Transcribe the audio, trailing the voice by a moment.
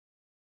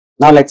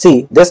Now let's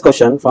see this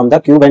question from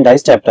the cube and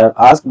dice chapter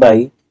asked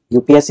by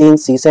UPSC in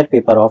CSAT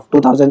paper of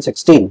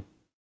 2016.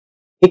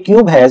 A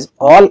cube has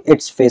all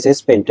its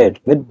faces painted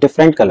with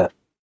different color.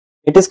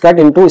 It is cut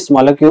into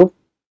smaller cube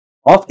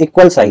of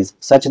equal size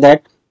such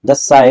that the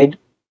side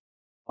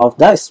of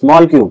the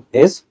small cube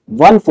is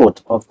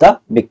 1/4 of the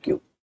big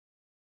cube.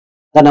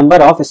 The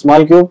number of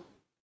small cube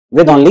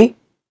with only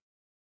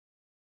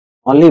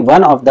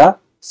one of the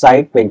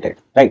side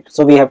painted, right?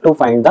 So we have to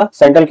find the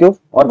central cube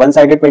or one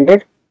sided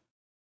painted,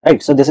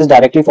 right? So this is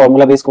directly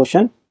formula based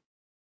question.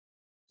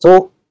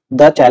 So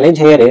the challenge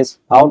here is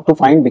how to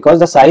find, because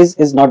the size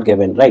is not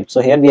given, right?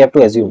 So here we have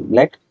to assume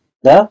let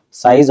the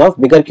size of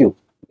bigger cube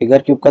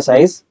का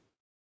size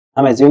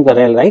हम assume कर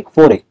रहे हैं like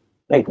 4a,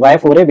 right? Why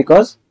 4a?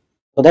 Because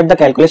so that the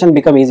calculation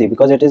become easy,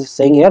 because it is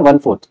saying here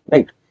 1/4,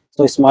 right?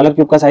 So smaller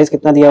cube का size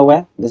कितना दिया हुआ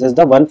है? This is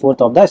the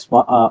 1/4 of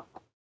the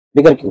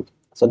bigger cube.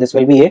 So this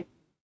will be a.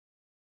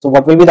 So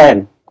what will be the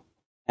n?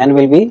 N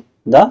will be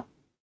the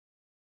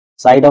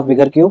side of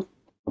bigger cube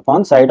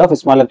upon side of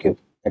smaller cube,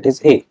 that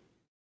is a.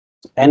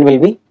 So n will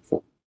be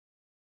 4.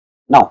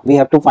 Now we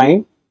have to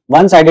find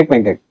one sided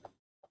painted.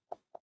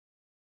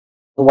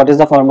 So what is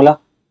the formula?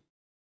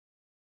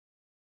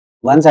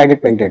 One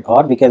sided painted,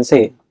 or we can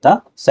say the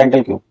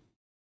central cube.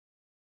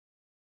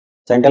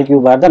 Central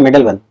cube are the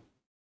middle one,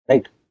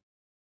 right?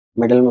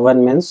 Middle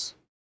one means,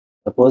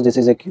 suppose this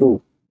is a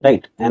cube,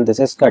 right? And this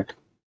is cut.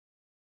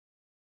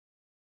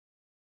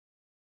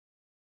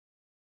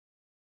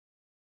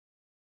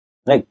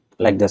 Right,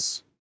 like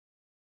this.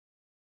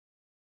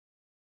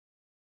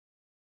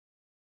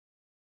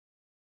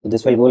 So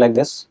this will go like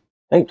this,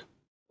 right?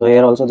 So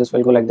here also this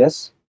will go like this,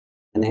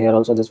 and here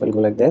also this will go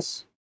like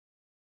this.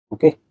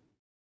 Okay.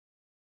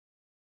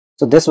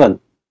 So this one,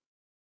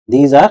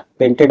 these are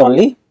painted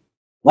only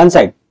one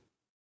side.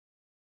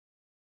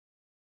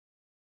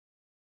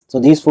 So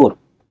these 4,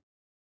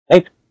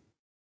 right?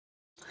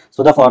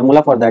 So the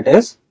formula for that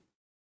is,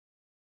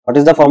 what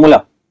is the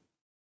formula?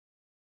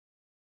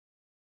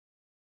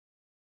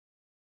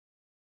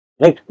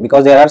 Right,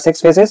 because there are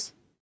 6 faces.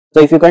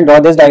 So if you can draw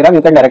this diagram,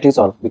 you can directly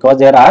solve, because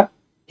there are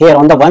here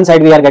on the one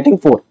side we are getting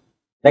 4,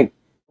 right?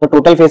 So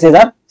total faces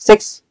are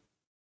 6,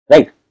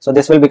 right? So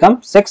this will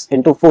become 6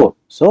 into 4,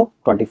 so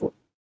 24.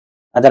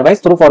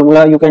 Otherwise through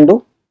formula you can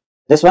do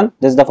this one.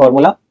 This is the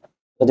formula.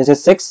 So this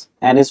is 6,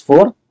 n is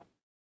 4,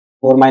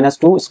 4 minus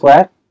 2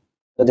 square.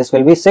 So this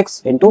will be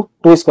 6 into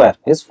 2 square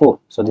is 4.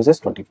 So this is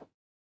 24.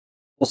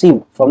 So see,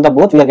 from the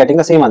both we are getting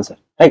the same answer,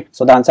 right?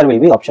 So the answer will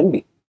be option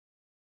B.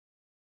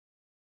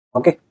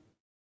 Okay.